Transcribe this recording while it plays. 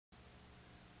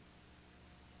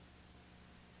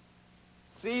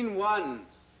Scene 1,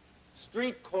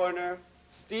 street corner,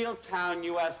 Steel Town,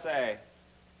 USA.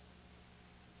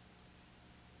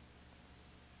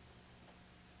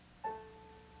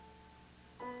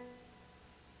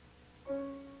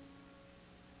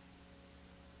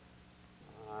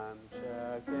 I'm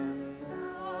checking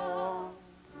home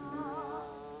now.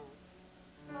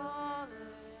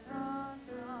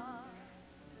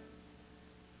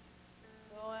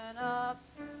 Going up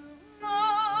to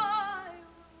my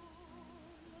room,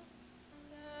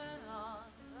 turn on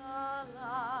the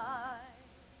light.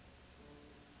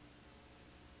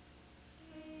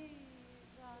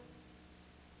 Jesus,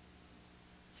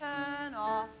 turn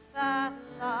off that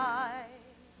light.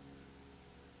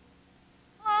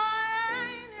 I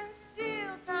ain't in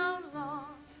Steel Town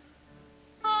long.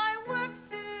 I work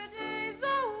 2 days a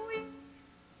week.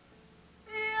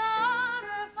 The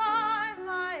honor by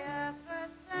my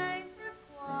efforts ain't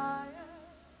required.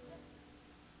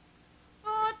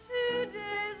 For 2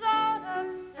 days out of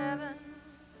 7,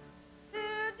 $2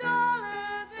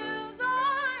 bills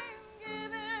I'm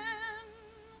given.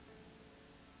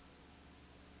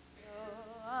 So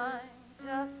I'm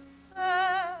just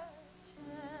searching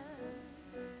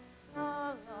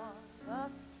along the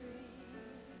street,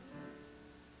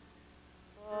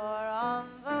 for on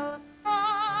those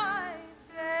 5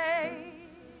 days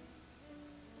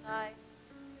it's nice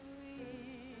to eat.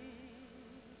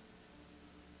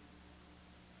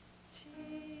 Jesus,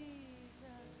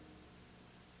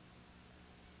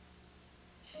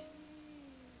 Jesus,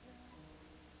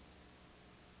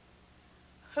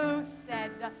 who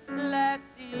said let's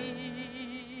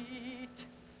eat?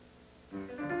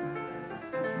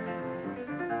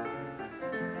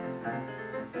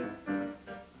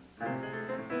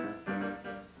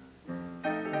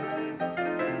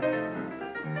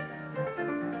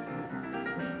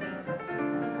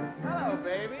 Hello,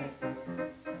 baby.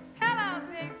 Hello,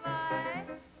 big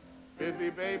boy. Busy,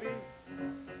 baby?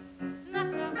 Not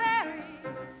so very.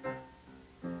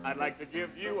 I'd like to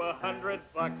give you $100,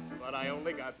 but I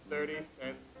only got 30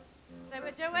 cents. Say,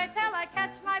 would you wait till I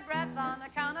catch my breath on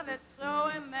account of it's so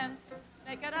immense?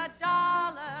 Make it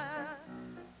 $1.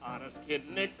 Honest kid,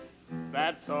 nix,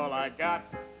 that's all I got.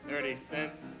 30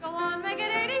 cents. Go on, make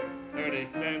it 80. 30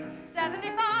 cents.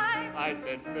 75. I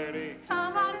said 30.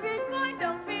 Come on, big boy,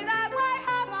 don't be that way.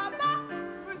 Have a buck.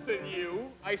 Listen,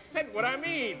 you. I said what I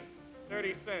mean.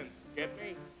 30 cents. Get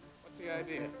me? What's the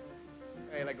idea?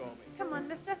 Hey, let go of me. Come on,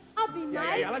 mister. I'll be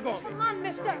nice. Yeah, let go of me. Come on,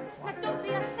 mister. Now, don't be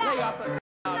a sap. Lay off the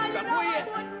stuff, will you?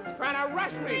 It's trying to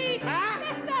rush me. Please, Huh?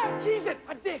 mister. Jeez, it,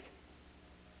 a dick.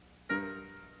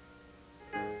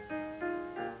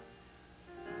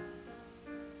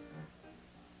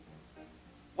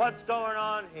 What's going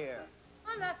on here?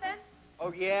 Oh, nothing.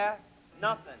 Oh, yeah?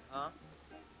 Nothing, huh?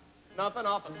 Nothing,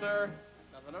 officer.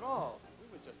 Nothing at all. We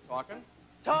was just talking.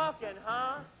 Talking,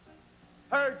 huh?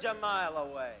 Heard you a mile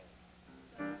away.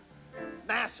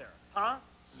 Masher, huh?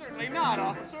 Certainly not,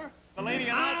 officer. The lady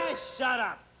and I... Shut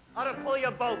up. Ought to pull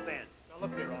you both in. Now,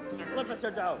 look here, officer. Slip us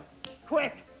your dough.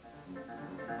 Quick.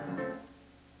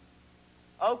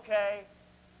 Okay.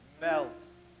 Melt.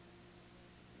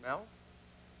 Mel?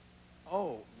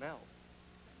 Oh, Mel.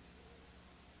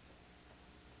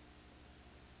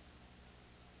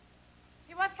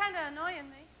 He was kind of annoying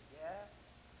me. Yeah?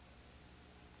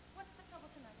 What's the trouble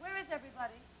tonight? Where is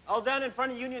everybody? Oh, down in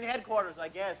front of Union headquarters, I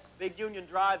guess. Big Union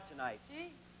Drive tonight.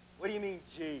 Gee. What do you mean,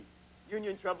 gee?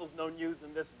 Union trouble's no news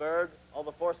in this burg. All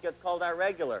the force gets called out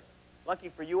regular. Lucky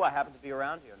for you, I happen to be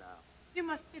around here now. You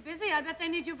must be busy. I bet they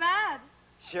need you bad.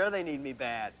 Sure they need me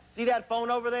bad. See that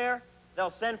phone over there? They'll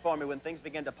send for me when things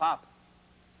begin to pop.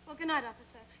 Well, good night,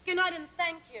 officer. Good night and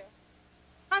thank you.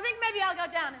 I think maybe I'll go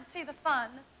down and see the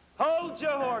fun. Hold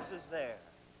your horses there.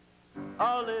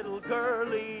 A little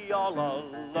girlie all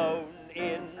alone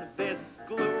in this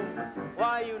gloom.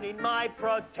 Why, you need my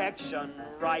protection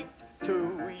right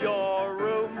to your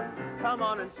room. Come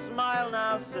on and smile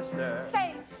now, sister.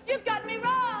 Say, you've got me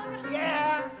wrong.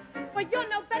 Yeah? Well, you're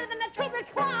no better than a Trooper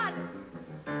Quad.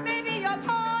 Maybe you're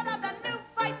part of the new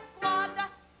fight squad.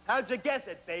 How'd you guess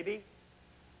it, baby?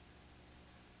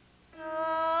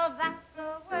 So that's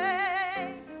the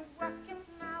way you work it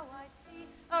now. I see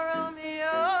a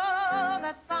Romeo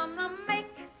that's on the make.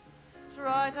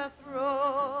 Try to throw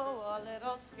a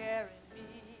little scare in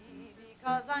me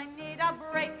because I need a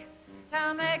break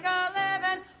to make a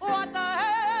living. What the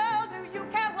hell do you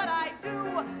care what I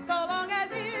do so long as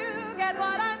you get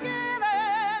what I'm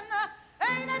giving?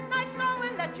 Ain't it nice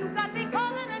knowing that you got me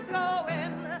coming and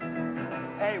going?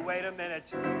 Hey, wait a minute.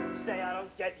 Say I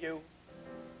don't get you.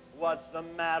 What's the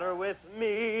matter with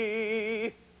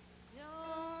me?